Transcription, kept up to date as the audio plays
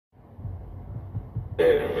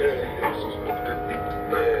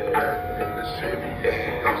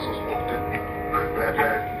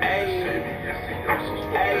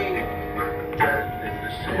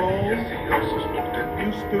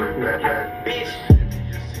You stupid. Bitch.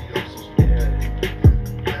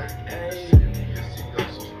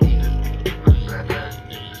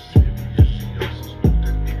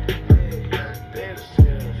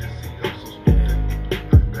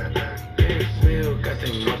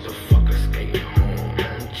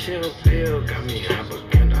 Chill pill got me high, but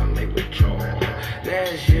can I lay with y'all?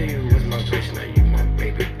 Last year you was my bitch, now you my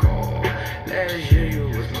baby girl. Last year you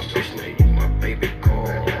was my bitch, now you my baby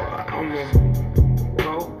girl. I'm a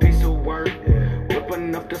cold piece of work,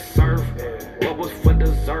 whipping up the surf. What was for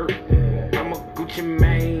dessert? I'm a Gucci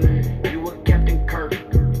Mane, you a Captain Kirk.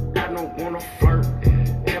 I don't wanna flirt.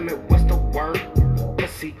 Tell me what's the word?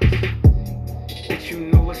 Pussy, bitch, you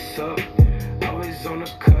know what's up. Always on the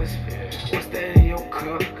cusp. What's that in your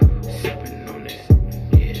cup? Sipping on it.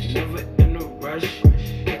 Yeah, never in a rush.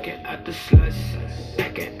 Kicking out the slush.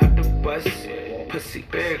 Kicking out the bus. Pussy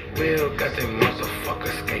big wheel. Got them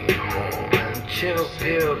motherfuckers skating home. Chill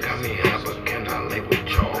pill. Got me high, but can I lay with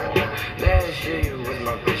y'all? Last year you was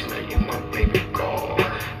my bitch, now you my baby girl.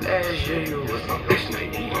 Last year you was my bitch,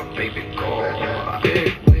 now you my baby girl.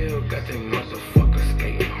 Big wheel. Got them motherfuckers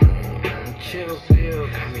skating home. Chill pill.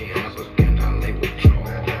 Got me high, but can I lay with y'all?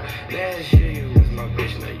 Last year you was my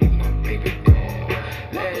bitch, now you my baby girl.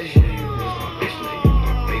 Last year you was my bitch, now you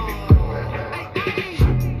my baby girl.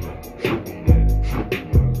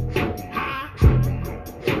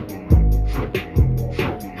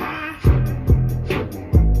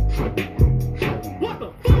 What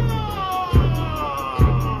the fuck?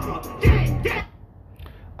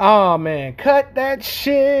 Oh man, cut that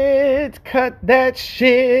shit. Cut that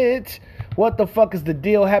shit. What the fuck is the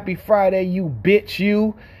deal? Happy Friday, you bitch,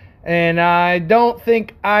 you. And I don't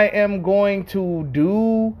think I am going to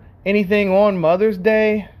do anything on Mother's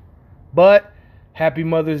Day, but happy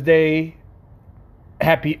Mother's Day.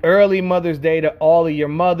 Happy early Mother's Day to all of your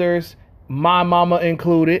mothers, my mama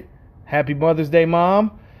included. Happy Mother's Day,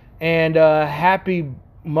 Mom. And happy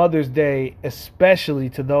Mother's Day especially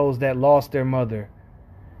to those that lost their mother.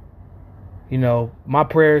 You know, my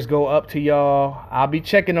prayers go up to y'all. I'll be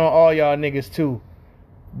checking on all y'all niggas too.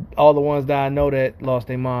 All the ones that I know that lost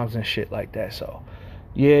their moms and shit like that. So,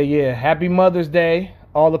 yeah. Happy Mother's Day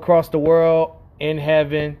all across the world, in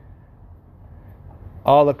heaven,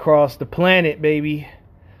 all across the planet, baby.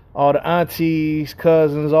 All the aunties,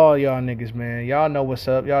 cousins, all y'all niggas, man. Y'all know what's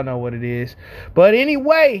up. Y'all know what it is. But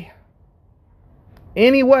anyway,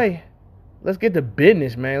 let's get to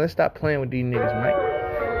business, man. Let's stop playing with these niggas, man.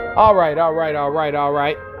 All right.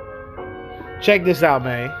 Check this out,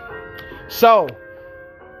 man. So,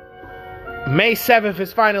 May 7th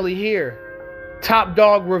is finally here. Top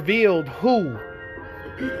Dog revealed who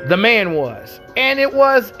the man was. And it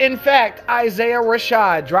was, in fact, Isaiah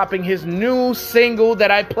Rashad dropping his new single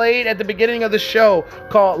that I played at the beginning of the show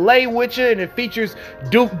called Lay Witcha, and it features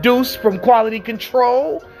Duke Deuce from Quality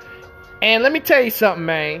Control. And let me tell you something,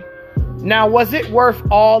 man. Now, was it worth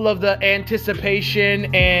all of the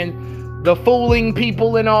anticipation and the fooling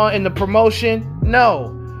people and all in the promotion?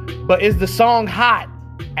 No. But is the song hot?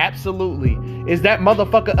 Absolutely. Is that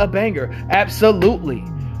motherfucker a banger? Absolutely.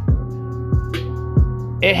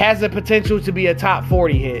 It has the potential to be a top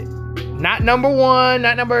 40 hit. Not number one,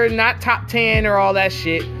 not top 10 or all that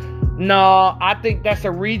shit. No, I think that's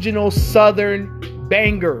a regional southern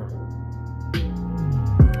banger.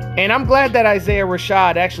 And I'm glad that Isaiah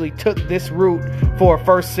Rashad actually took this route for a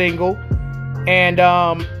first single. And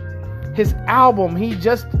his album, he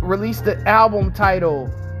just released the album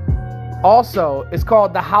title. Also, it's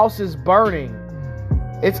called The House is Burning.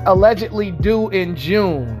 It's allegedly due in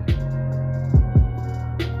June.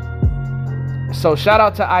 So shout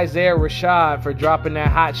out to Isaiah Rashad for dropping that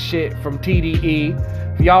hot shit from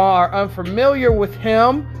TDE. If y'all are unfamiliar with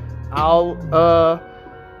him, I'll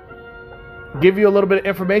give you a little bit of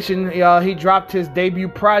information. He dropped his debut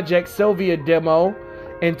project, Sylvia Demo,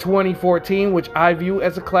 in 2014, which I view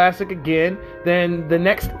as a classic again. Then the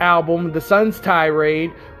next album, The Sun's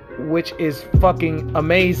Tirade, which is fucking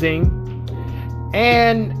amazing.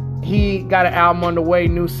 And he got an album on the way,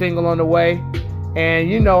 new single on the way. And,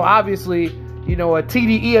 you know, obviously, you know, a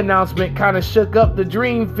TDE announcement kind of shook up the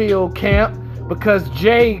Dreamfield camp because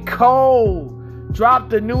J. Cole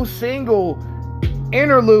dropped a new single,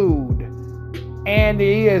 Interlude. And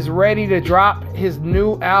he is ready to drop his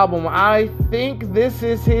new album. I think this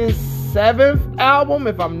is his 7th album,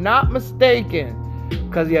 if I'm not mistaken.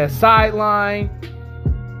 Because he has Sideline,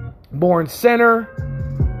 Born Center,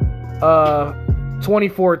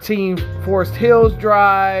 2014 Forest Hills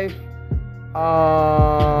Drive.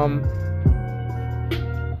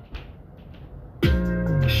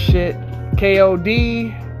 Shit.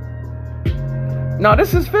 KOD. No,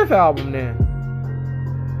 this is his 5th album then.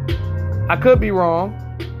 I could be wrong.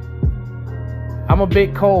 I'm a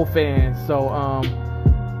big Cole fan, so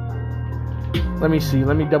let me see.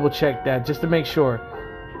 Let me double check that just to make sure.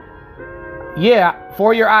 Yeah,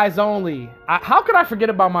 For Your Eyes Only. How could I forget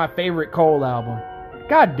about my favorite Cole album?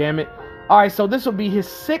 God damn it. Alright, so this will be his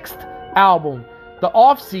 6th album, The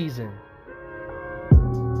Off Season.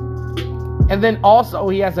 And then also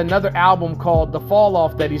he has another album called The Fall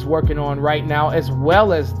Off that he's working on right now as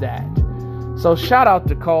well as that. So shout out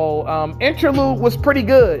to Cole. Interlude was pretty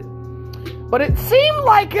good. But it seemed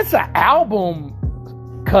like it's an album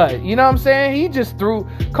cut. You know what I'm saying?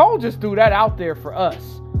 Cole just threw that out there for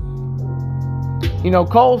us. You know,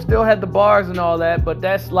 Cole still had the bars and all that, but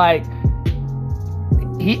that's like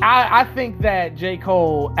I think that J.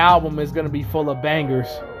 Cole album is gonna be full of bangers.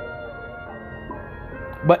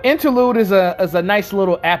 But Interlude is a nice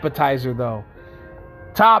little appetizer though.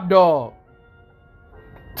 Top Dog,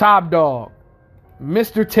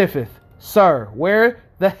 Mr. Tiffeth, sir, where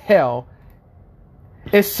the hell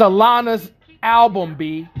is Solana's album,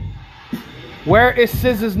 B? Where is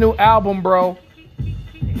SZA's new album, bro?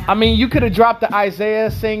 I mean, you could have dropped the Isaiah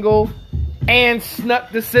single and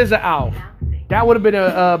snuck the SZA out. That would have been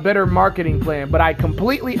a better marketing plan, but I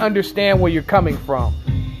completely understand where you're coming from.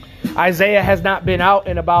 Isaiah has not been out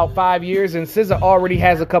in about 5 years, and SZA already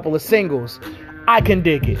has a couple of singles. I can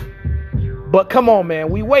dig it. But come on, man,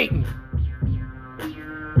 we waiting.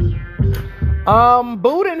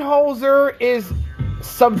 Budenholzer is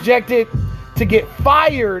subjected to get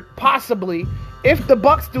fired, possibly, if the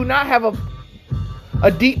Bucks do not have a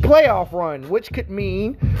deep playoff run, which could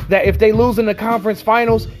mean that if they lose in the conference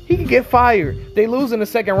finals, he could get fired. If they lose in the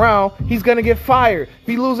second round, he's going to get fired. If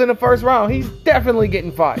he loses in the first round, he's definitely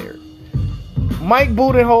getting fired. Mike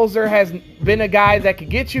Budenholzer has been a guy that could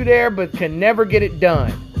get you there, but can never get it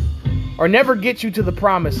done. Or never get you to the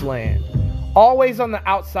promised land. Always on the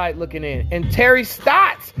outside looking in. And Terry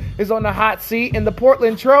Stotts is on the hot seat, and the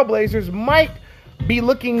Portland Trailblazers might be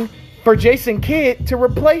looking for Jason Kidd to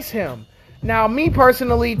replace him. Now, me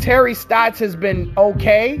personally, Terry Stotts has been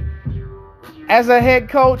okay as a head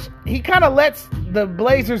coach. He kind of lets the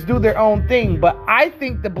Blazers do their own thing, but I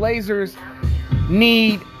think the Blazers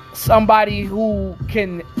need somebody who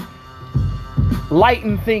can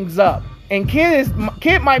lighten things up. And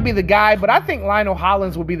Kidd might be the guy, but I think Lionel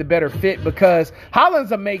Hollins would be the better fit because Hollins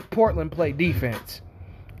will make Portland play defense.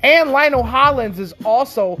 And Lionel Hollins is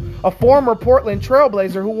also a former Portland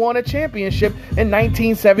Trailblazer who won a championship in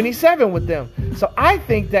 1977 with them. So I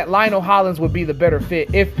think that Lionel Hollins would be the better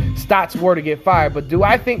fit if Stotts were to get fired. But do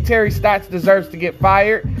I think Terry Stotts deserves to get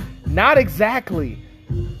fired? Not exactly.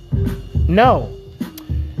 No.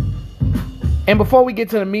 And before we get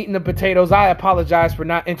to the meat and the potatoes, I apologize for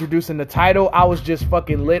not introducing the title. I was just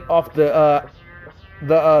fucking lit off the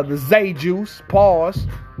Zay juice. Pause.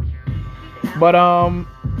 But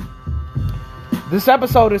this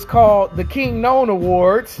episode is called the King Known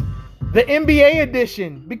Awards, the NBA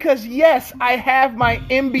edition, because yes, I have my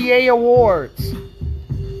NBA awards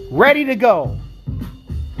ready to go.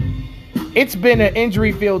 It's been an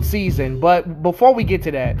injury-filled season, but before we get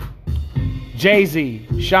to that, Jay-Z,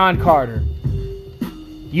 Sean Carter,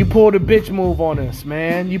 you pulled a bitch move on us,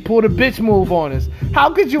 man. You pulled a bitch move on us. How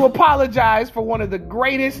could you apologize for one of the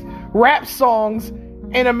greatest rap songs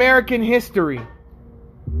in American history?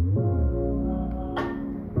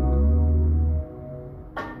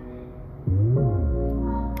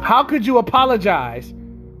 How could you apologize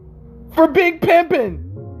for Big Pimpin'?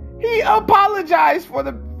 He apologized for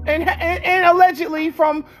the and allegedly,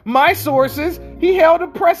 from my sources, he held a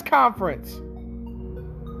press conference.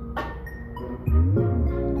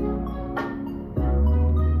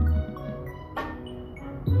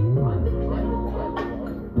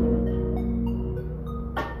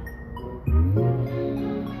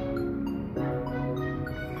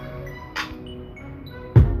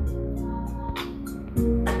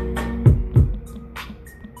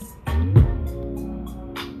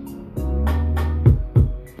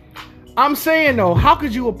 I'm saying though, how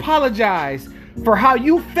could you apologize for how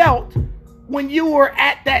you felt when you were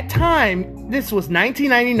at that time? This was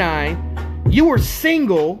 1999. You were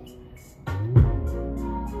single.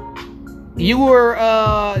 You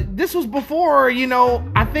were, this was before, you know,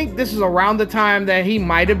 I think this is around the time that he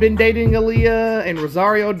might have been dating Aaliyah and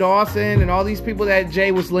Rosario Dawson and all these people that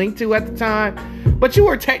Jay was linked to at the time. But you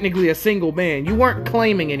were technically a single man. You weren't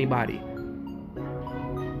claiming anybody.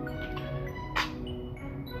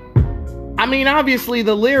 I mean, obviously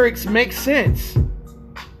the lyrics make sense.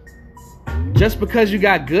 Just because you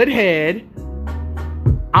got good head,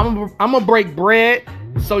 I'm gonna break bread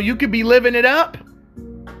so you could be living it up.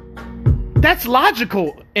 That's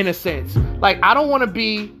logical in a sense. Like, I don't want to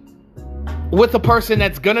be with a person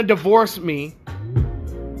that's gonna divorce me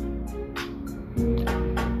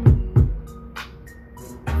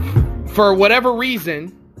for whatever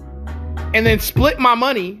reason and then split my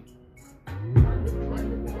money.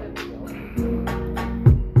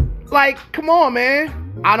 Like, come on, man.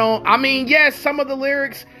 I mean, yes, some of the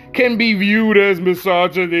lyrics can be viewed as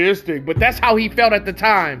misogynistic, but that's how he felt at the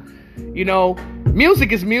time. You know,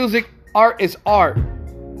 music is music, art is art.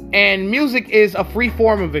 And music is a free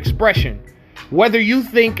form of expression. Whether you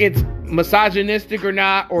think it's misogynistic or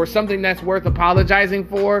not, or something that's worth apologizing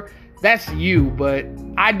for, that's you. But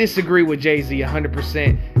I disagree with Jay-Z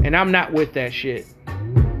 100%, and I'm not with that shit.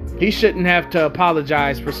 He shouldn't have to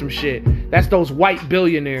apologize for some shit. That's those white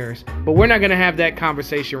billionaires. But we're not going to have that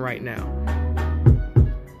conversation right now.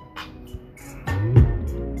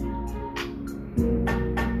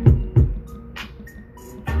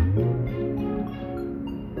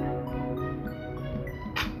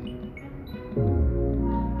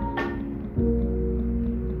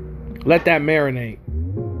 Let that marinate.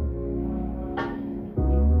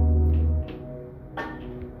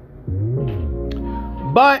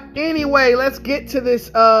 But anyway, let's get to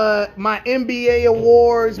this my NBA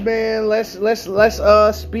awards, man. Let's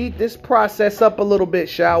speed this process up a little bit,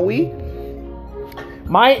 shall we?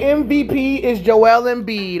 My MVP is Joel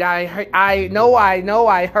Embiid. I know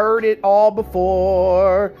I heard it all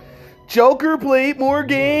before. Joker played more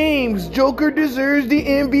games. Joker deserves the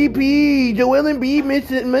MVP. Joel Embiid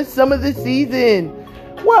missed some of the season.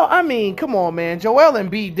 Well, I mean, come on, man. Joel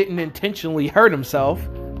Embiid didn't intentionally hurt himself.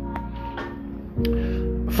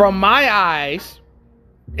 From my eyes,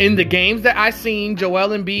 in the games that I seen Joel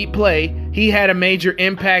Embiid play, he had a major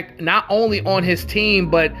impact not only on his team,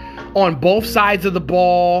 but on both sides of the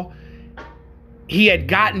ball. He had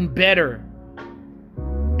gotten better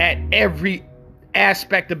at every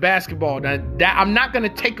aspect of basketball. Now, I'm not going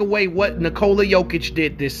to take away what Nikola Jokic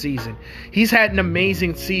did this season. He's had an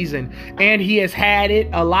amazing season, and he has had it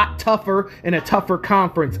a lot tougher in a tougher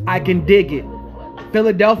conference. I can dig it.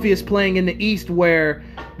 Philadelphia is playing in the East where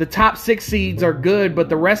the top 6 seeds are good, but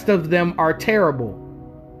the rest of them are terrible.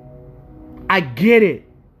 I get it.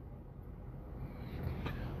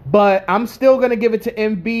 But I'm still going to give it to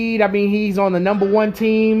Embiid. I mean, he's on the number 1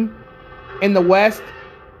 team in the West.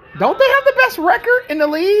 Don't they have the best record in the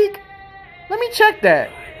league? Let me check that.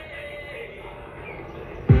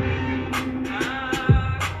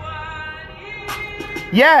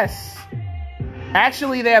 Yes.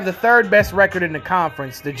 Actually, they have the 3rd best record in the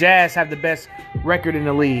conference. The Jazz have the best record in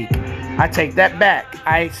the league. I take that back.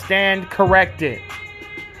 I stand corrected.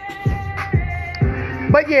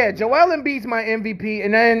 But yeah, Joel Embiid's my MVP.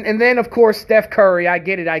 And then of course, Steph Curry. I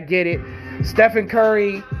get it. Stephen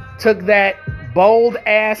Curry took that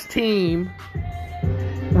bold-ass team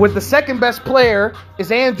with the 2nd best player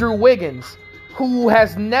is Andrew Wiggins, who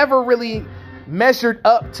has never really measured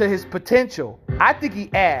up to his potential. I think he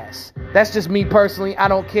ass. That's just me personally. I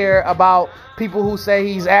don't care about people who say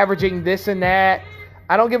he's averaging this and that.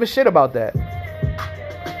 I don't give a shit about that.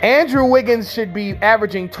 Andrew Wiggins should be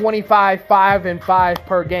averaging 25, 5, and 5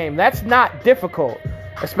 per game. That's not difficult,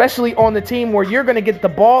 especially on the team where you're going to get the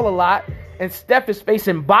ball a lot and Steph is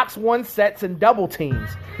facing box 1 sets and double teams.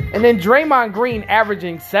 And then Draymond Green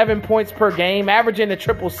averaging 7 points per game, averaging a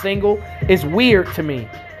triple single is weird to me.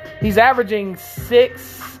 He's averaging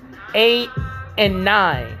 6, 8, and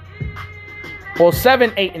 9. Well,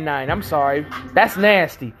 7, 8, and 9. I'm sorry. That's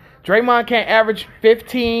nasty. Draymond can't average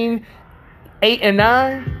 15, 8, and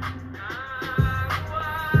 9.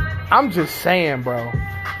 I'm just saying, bro.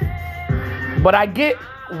 But I get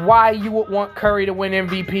why you would want Curry to win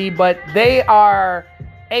MVP, but they are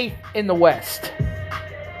 8th in the West.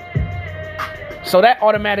 So that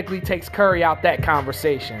automatically takes Curry out that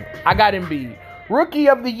conversation. I got Embiid. Rookie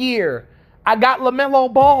of the Year, I got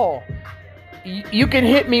LaMelo Ball. You can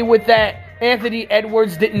hit me with that Anthony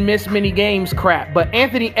Edwards didn't miss many games crap, but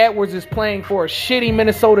Anthony Edwards is playing for a shitty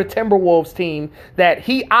Minnesota Timberwolves team that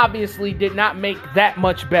he obviously did not make that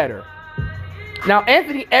much better. Now,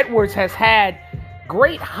 Anthony Edwards has had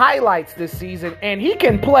great highlights this season, and he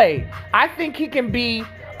can play. I think he can be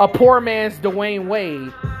a poor man's Dwayne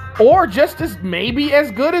Wade, or just as maybe as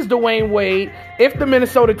good as Dwayne Wade if the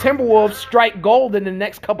Minnesota Timberwolves strike gold in the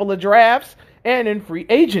next couple of drafts and in free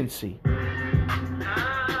agency.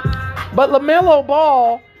 But LaMelo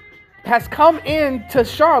Ball has come into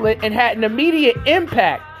Charlotte and had an immediate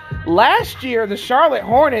impact. Last year, the Charlotte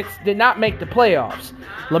Hornets did not make the playoffs.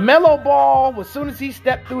 LaMelo Ball, as soon as he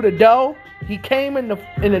stepped through the door, he came in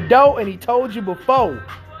the door and he told you before.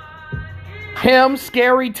 Him,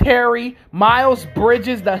 Scary Terry, Miles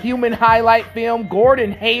Bridges, the human highlight film,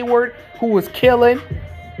 Gordon Hayward, who was killing.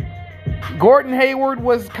 Gordon Hayward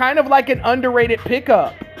was kind of like an underrated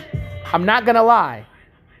pickup. I'm not going to lie.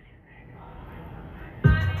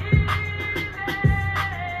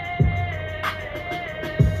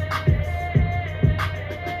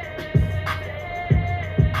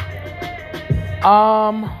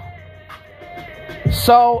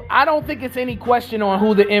 So I don't think it's any question on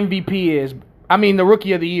who the MVP is. I mean, the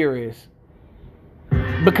Rookie of the Year is.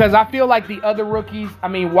 Because I feel like the other rookies, I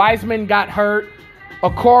mean, Wiseman got hurt.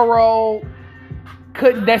 Okoro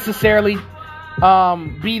couldn't necessarily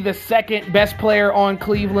be the second best player on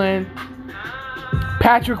Cleveland.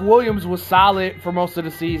 Patrick Williams was solid for most of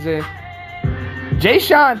the season.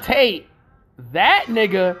 Jayshawn Tate, that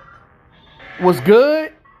nigga was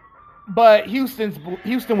good. But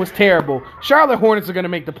Houston was terrible. Charlotte Hornets are going to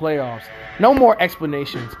make the playoffs. No more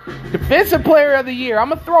explanations. Defensive Player of the Year. I'm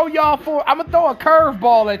going to throw a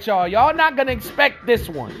curveball at y'all. Y'all not going to expect this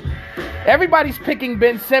one. Everybody's picking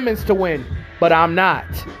Ben Simmons to win, but I'm not.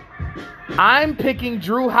 I'm picking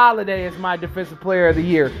Drew Holiday as my Defensive Player of the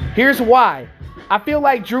Year. Here's why. I feel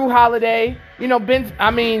like Drew Holiday,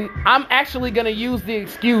 I'm actually going to use the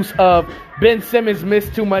excuse of Ben Simmons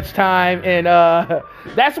missed too much time, and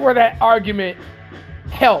that's where that argument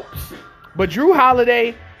helps. But Drew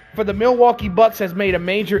Holiday for the Milwaukee Bucks has made a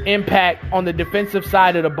major impact on the defensive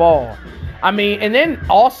side of the ball. And then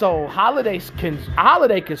also Holiday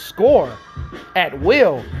can score at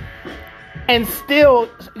will. And still,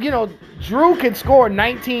 Drew can score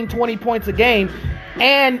 19, 20 points a game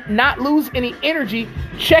and not lose any energy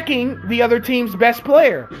checking the other team's best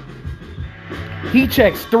player. He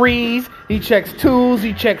checks threes, he checks twos,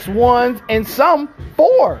 he checks ones, and some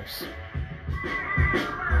fours.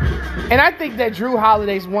 And I think that Drew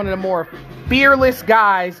Holiday is one of the more fearless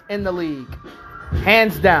guys in the league.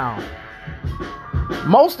 Hands down.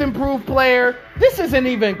 Most improved player, this isn't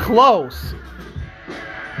even close.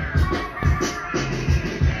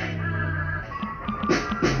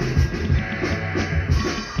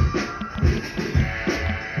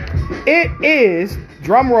 It is,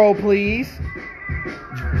 drum roll please,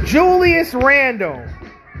 Julius Randle.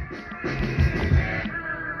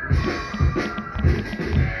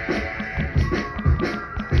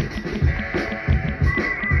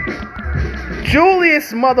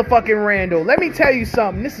 Julius motherfucking Randle. Let me tell you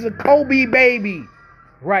something. This is a Kobe baby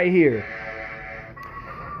right here.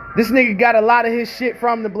 This nigga got a lot of his shit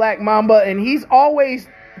from the Black Mamba, and he's always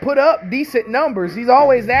put up decent numbers. He's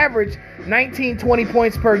always averaged 19, 20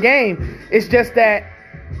 points per game. It's just that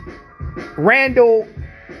Randle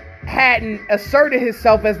hadn't asserted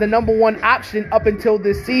himself as the number one option up until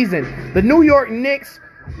this season. The New York Knicks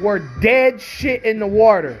were dead shit in the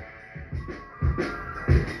water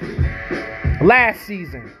last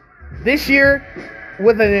season. This year,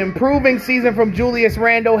 with an improving season from Julius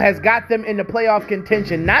Randle, has got them in the playoff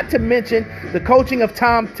contention. Not to mention the coaching of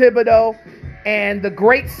Tom Thibodeau and the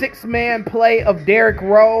great six-man play of Derrick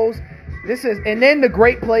Rose. And then the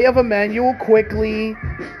great play of Emmanuel Quickley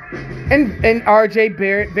and RJ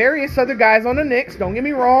Barrett, various other guys on the Knicks. Don't get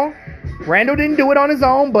me wrong. Randle didn't do it on his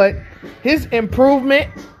own, but his improvement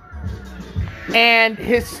and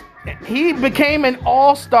he became an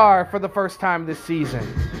all-star for the first time this season.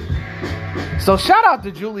 So shout out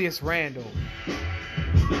to Julius Randle.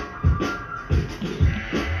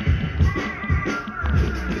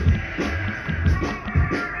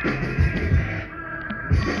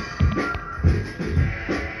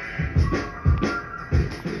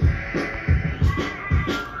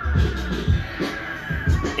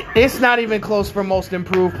 It's not even close for most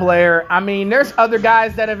improved player. There's other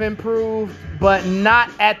guys that have improved, but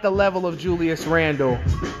not at the level of Julius Randle.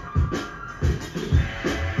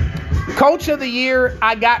 Coach of the Year,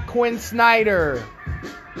 I got Quinn Snyder.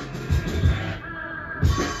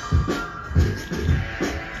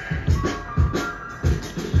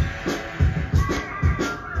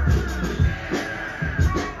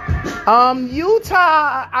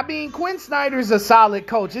 Utah, Quinn Snyder's a solid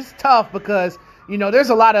coach. It's tough because there's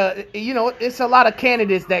a lot of, it's a lot of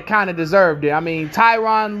candidates that kind of deserved it.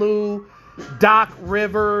 Tyronn Lue, Doc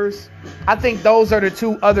Rivers. I think those are the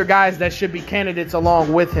two other guys that should be candidates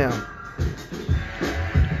along with him.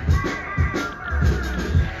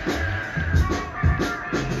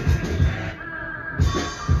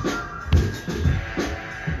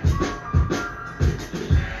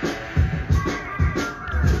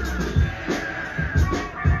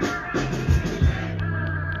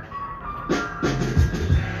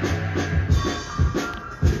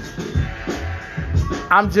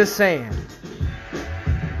 I'm just saying.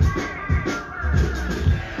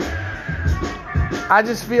 I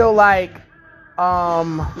just feel like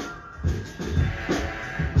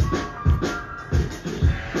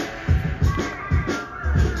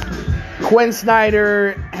Quinn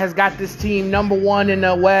Snyder has got this team number one in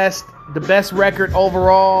the West, the best record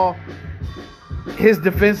overall. His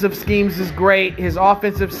defensive schemes is great. His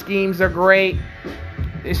offensive schemes are great.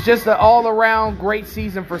 It's just an all-around great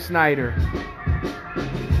season for Snyder.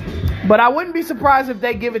 But I wouldn't be surprised if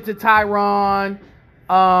they give it to Tyronn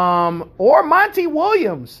or Monty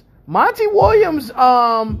Williams. Monty Williams,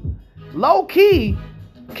 low-key,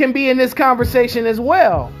 can be in this conversation as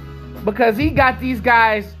well. Because he got these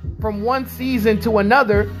guys from one season to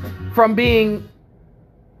another from being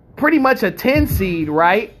pretty much a 10 seed,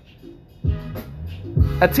 right?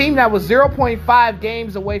 A team that was 0.5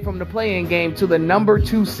 games away from the play-in game to the number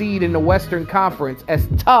 2 seed in the Western Conference, as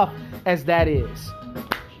tough as that is.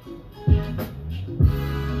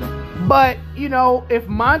 But, you know, if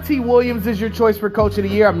Monty Williams is your choice for Coach of the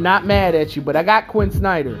Year, I'm not mad at you, but I got Quinn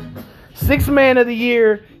Snyder. Sixth Man of the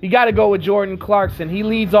Year, you got to go with Jordan Clarkson. He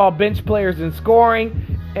leads all bench players in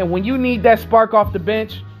scoring, and when you need that spark off the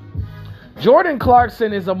bench, Jordan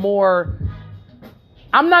Clarkson is a more...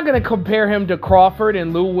 I'm not going to compare him to Crawford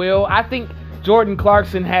and Lou Will. I think Jordan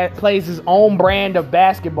Clarkson plays his own brand of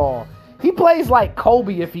basketball. He plays like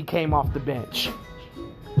Kobe if he came off the bench.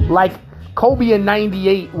 Like Kobe in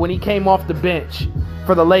 98 when he came off the bench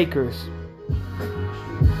for the Lakers.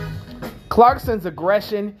 Clarkson's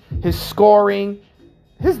aggression, his scoring,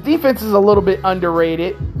 his defense is a little bit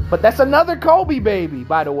underrated. But that's another Kobe baby,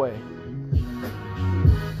 by the way.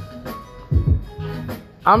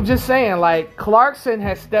 I'm just saying, like, Clarkson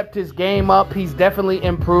has stepped his game up. He's definitely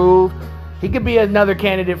improved. He could be another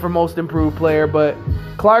candidate for most improved player, but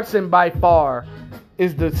Clarkson by far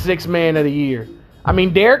is the sixth man of the year. I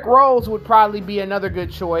mean, Derrick Rose would probably be another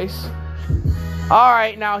good choice. All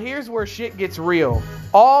right, now here's where shit gets real.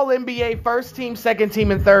 All NBA first team, second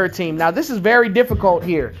team, and third team. Now, this is very difficult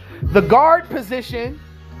here. The guard position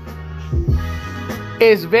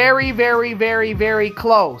is very, very, very, very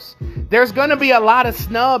close. There's going to be a lot of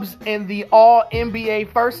snubs in the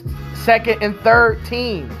all-NBA first, second, and third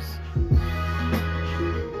teams.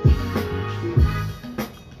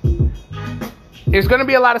 There's going to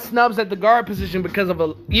be a lot of snubs at the guard position because of,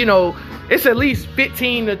 it's at least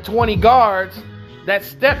 15 to 20 guards that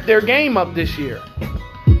stepped their game up this year.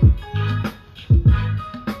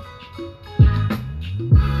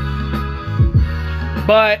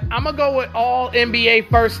 But I'm going to go with all NBA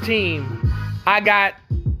first team. I got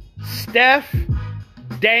Steph,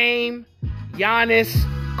 Dame, Giannis,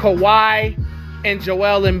 Kawhi, and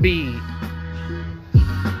Joel Embiid.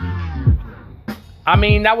 I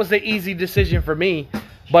mean, that was the easy decision for me.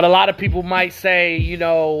 But a lot of people might say,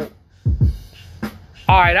 all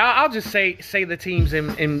right, I'll just say the teams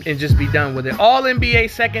and just be done with it. All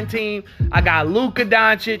NBA second team, I got Luka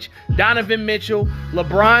Doncic, Donovan Mitchell,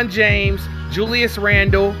 LeBron James, Julius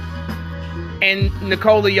Randle, and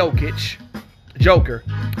Nikola Jokic. Joker.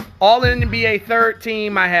 All NBA third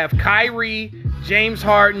team, I have Kyrie, James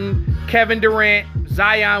Harden, Kevin Durant,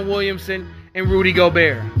 Zion Williamson, and Rudy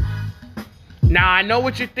Gobert. Now, I know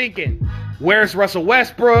what you're thinking. Where's Russell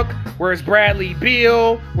Westbrook? Where's Bradley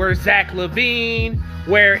Beal? Where's Zach LaVine?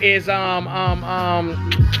 Where is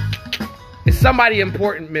is somebody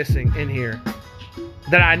important missing in here?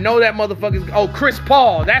 That I know that motherfucker's... Oh, Chris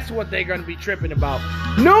Paul. That's what they're going to be tripping about.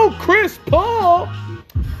 No, Chris Paul!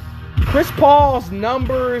 Chris Paul's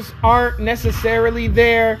numbers aren't necessarily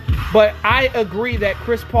there, but I agree that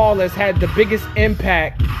Chris Paul has had the biggest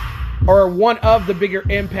impact, or one of the bigger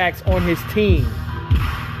impacts on his team.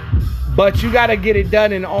 But you got to get it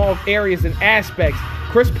done in all areas and aspects.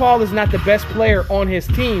 Chris Paul is not the best player on his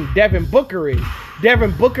team. Devin Booker is.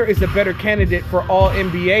 Devin Booker is a better candidate for all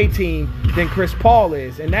NBA team than Chris Paul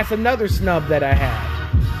is. And that's another snub that I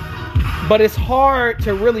have. But it's hard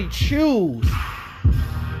to really choose.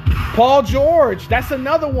 Paul George, that's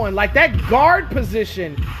another one. Like that guard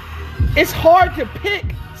position, it's hard to pick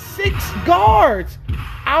 6 guards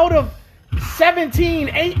out of 17,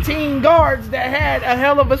 18 guards that had a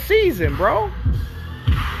hell of a season, bro.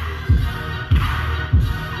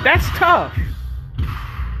 That's tough.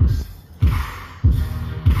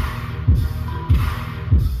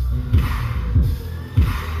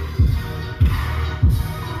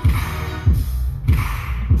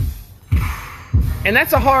 And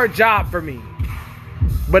that's a hard job for me.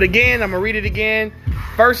 But again, I'm going to read it again.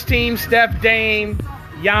 First team, Steph, Dame,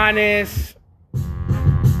 Giannis,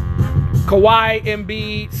 Kawhi,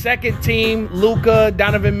 Embiid. Second team, Luka,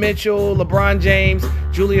 Donovan Mitchell, LeBron James,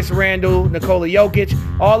 Julius Randle, Nikola Jokic.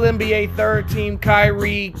 All NBA third team,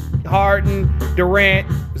 Kyrie, Harden, Durant,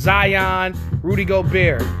 Zion, Rudy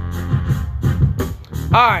Gobert.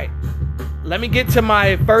 All right, let me get to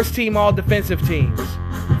my first team all defensive teams.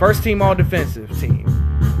 First team all defensive team.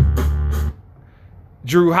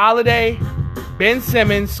 Drew Holiday, Ben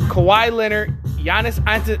Simmons, Kawhi Leonard, Giannis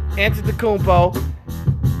Antetokounmpo,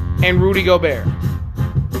 and Rudy Gobert.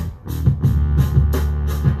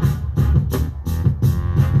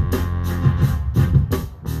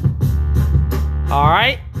 All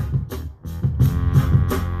right.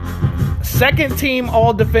 Second team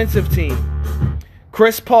all defensive team.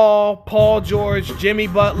 Chris Paul, Paul George, Jimmy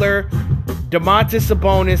Butler, Domantas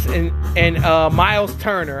Sabonis, and Miles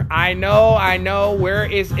Turner. I know. Where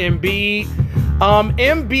is Embiid?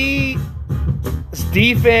 Embiid's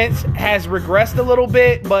defense has regressed a little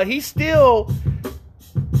bit, but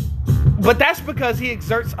but that's because he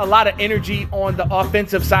exerts a lot of energy on the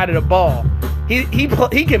offensive side of the ball. He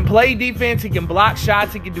can play defense, he can block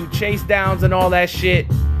shots, he can do chase downs and all that shit.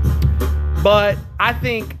 But I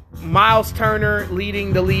think Miles Turner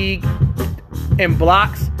leading the league in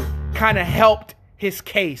blocks kind of helped his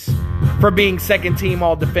case for being second team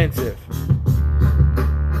all defensive.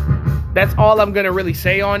 That's all I'm going to really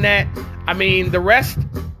say on that. I mean, the rest,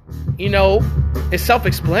 is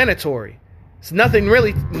self-explanatory. It's nothing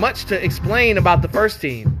really much to explain about the first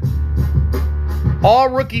team. All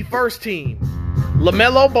rookie first team.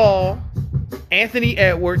 LaMelo Ball, Anthony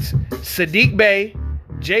Edwards, Sadiq Bey,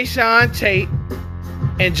 Jayshawn Tate,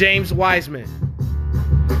 and James Wiseman.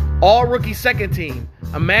 All rookie second team.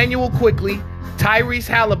 Emmanuel Quickley, Tyrese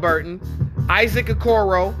Halliburton, Isaac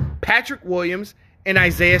Okoro, Patrick Williams, and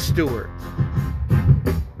Isaiah Stewart.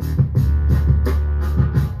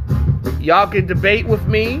 Y'all can debate with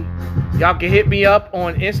me. Y'all can hit me up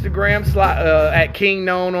on Instagram, at King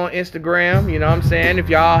Known on Instagram. You know what I'm saying? If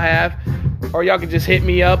y'all have, or y'all can just hit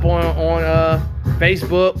me up on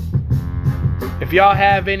Facebook. If y'all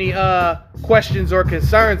have any questions or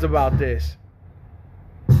concerns about this.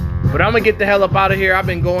 But I'm going to get the hell up out of here. I've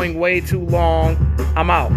been going way too long. I'm out.